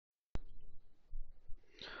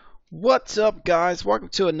What's up, guys? Welcome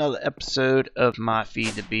to another episode of my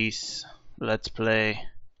Feed the Beast Let's Play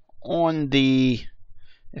on the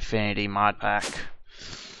Infinity mod pack.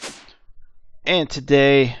 And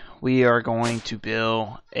today we are going to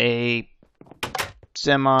build a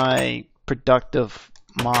semi-productive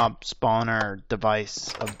mob spawner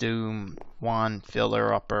device of Doom 1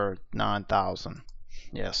 filler upper 9000.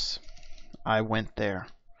 Yes, I went there.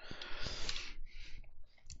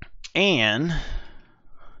 And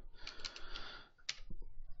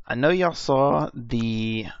I know y'all saw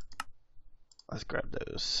the, let's grab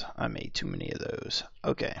those. I made too many of those.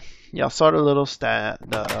 Okay, y'all saw the little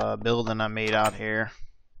building I made out here.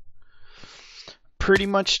 Pretty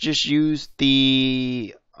much just used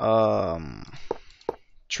the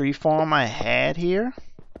tree farm I had here.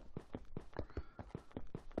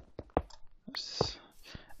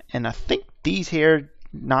 And I think these here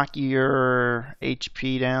knock your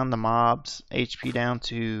HP down, the mobs HP down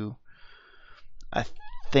to, I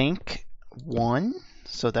think, 1,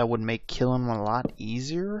 so that would make killing them a lot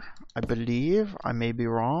easier, I believe. I may be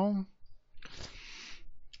wrong.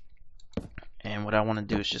 And what I want to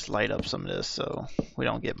do is just light up some of this so we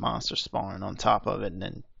don't get monsters spawning on top of it and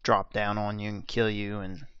then drop down on you and kill you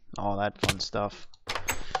and all that fun stuff.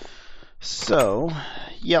 So,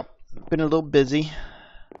 yep, been a little busy.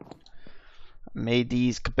 Made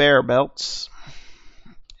these conveyor belts,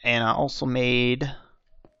 and I also made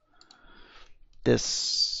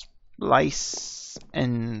this slice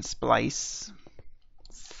and splice,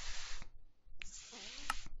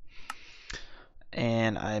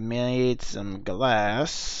 and I made some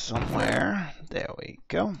glass somewhere. There we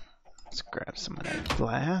go. Let's grab some of that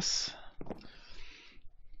glass.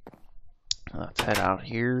 Let's head out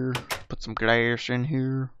here, put some glass in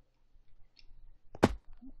here.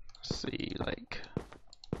 Let's see, like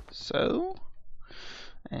so,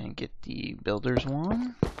 and get the builder's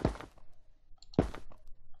one.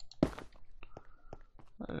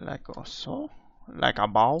 Like so, like a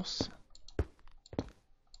boss.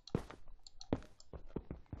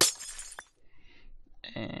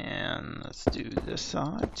 And let's do this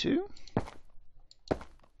side too.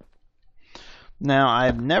 Now,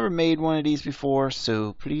 I've never made one of these before,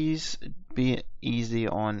 so please be easy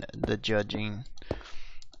on the judging.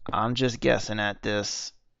 I'm just guessing at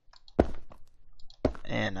this,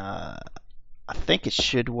 and I think it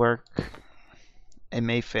should work. It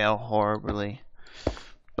may fail horribly.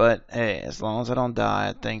 But hey, as long as I don't die,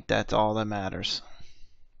 I think that's all that matters.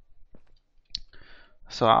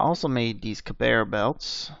 So I also made these conveyor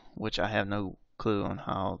belts, which I have no clue on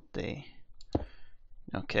how they...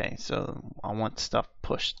 Okay, so I want stuff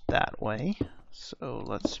pushed that way. So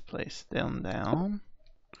let's place them down.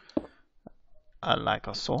 Like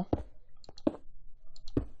so.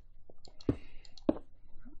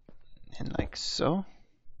 And like so.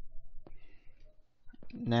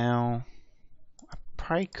 Now,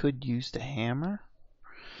 probably could use the hammer,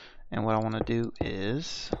 and what I want to do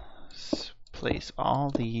is place all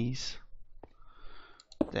these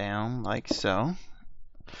down like so,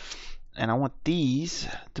 and I want these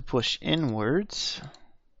to push inwards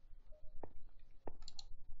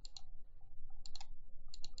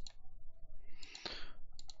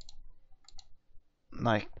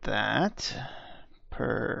like that.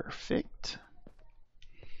 Perfect.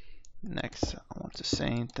 Next, I want the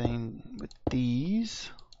same thing with these.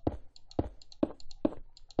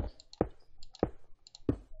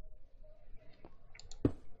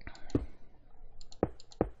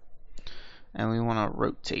 And we want to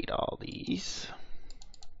rotate all these.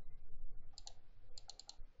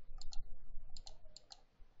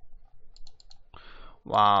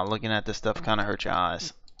 Wow, looking at this stuff kind of hurts your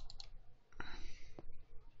eyes.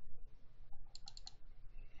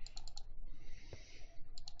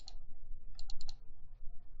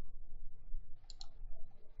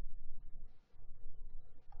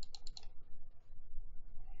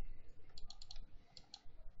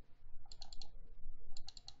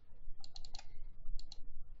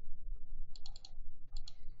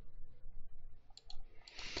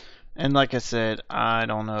 And like I said, I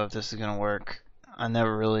don't know if this is going to work. I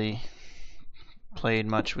never really played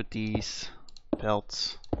much with these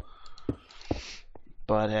belts.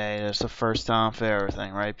 But hey, it's the first time for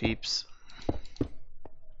everything, right, peeps?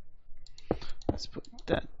 Let's put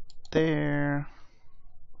that there.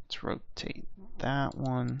 Let's rotate that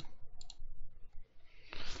one.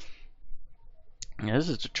 Yeah, this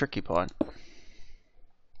is the tricky part.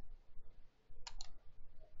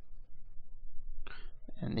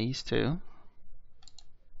 And these two.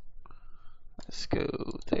 Let's go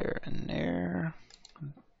there and there.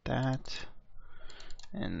 That.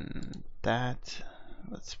 And that.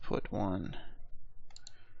 Let's put one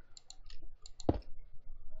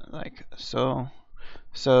like so.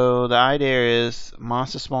 So the idea is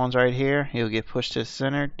monster spawns right here. He'll get pushed to the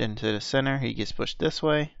center, then to the center. He gets pushed this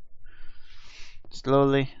way,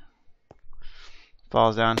 slowly.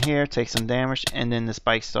 Falls down here, takes some damage, and then the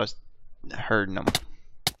spike starts hurting him.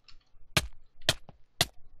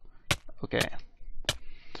 Okay.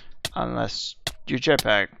 Unless your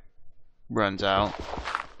jetpack runs out,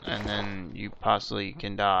 and then you possibly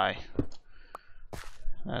can die.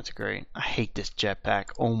 That's great. I hate this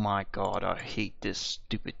jetpack. Oh my god, I hate this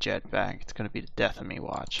stupid jetpack. It's gonna be the death of me,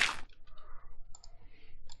 watch.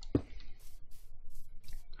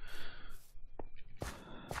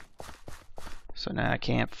 So now I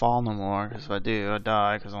can't fall no more, because if I do, I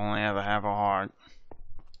die, because I only have a half a heart.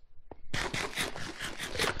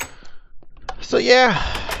 So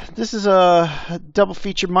yeah, this is a double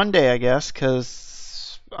feature Monday, I guess,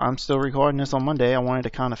 because I'm still recording this on Monday. I wanted to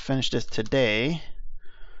kind of finish this today.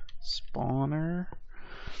 Spawner.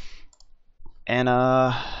 And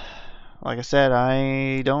like I said,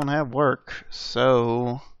 I don't have work,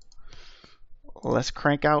 so let's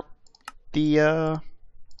crank out the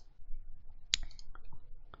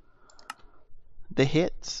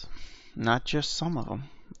hits, not just some of them.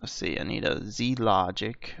 Let's see, I need a Z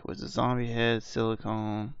Logic with a zombie head,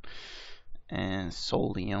 silicone, and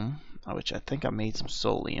solium, which I think I made some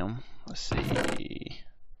solium. Let's see.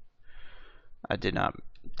 I did not.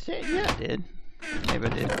 Yeah, I did. Maybe I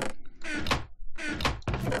did.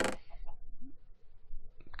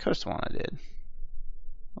 Could've sworn I did.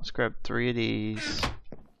 Let's grab 3 of these.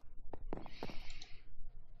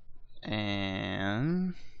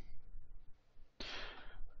 And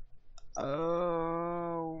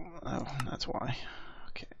oh, that's why.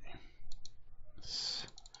 Okay. Let's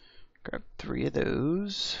grab 3 of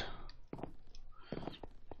those.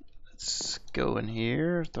 Let's go in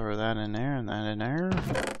here, throw that in there and that in there.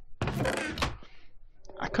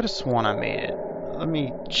 I could have sworn I made it. Let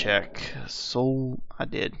me check. So I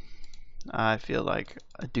did. I feel like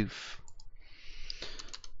a doof.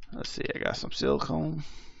 Let's see, I got some silicone.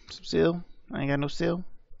 Some seal. I ain't got no seal.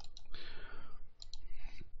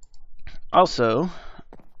 Also,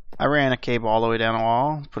 I ran a cable all the way down the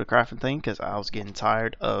wall, put a crafting thing, because I was getting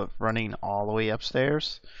tired of running all the way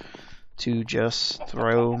upstairs to just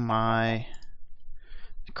throw my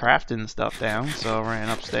crafting stuff down. So I ran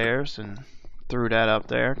upstairs and threw that up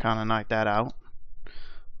there, kind of knocked that out.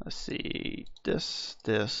 Let's see, this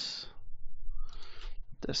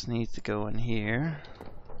needs to go in here.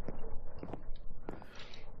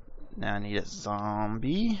 Now I need a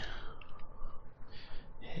zombie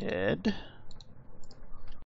head.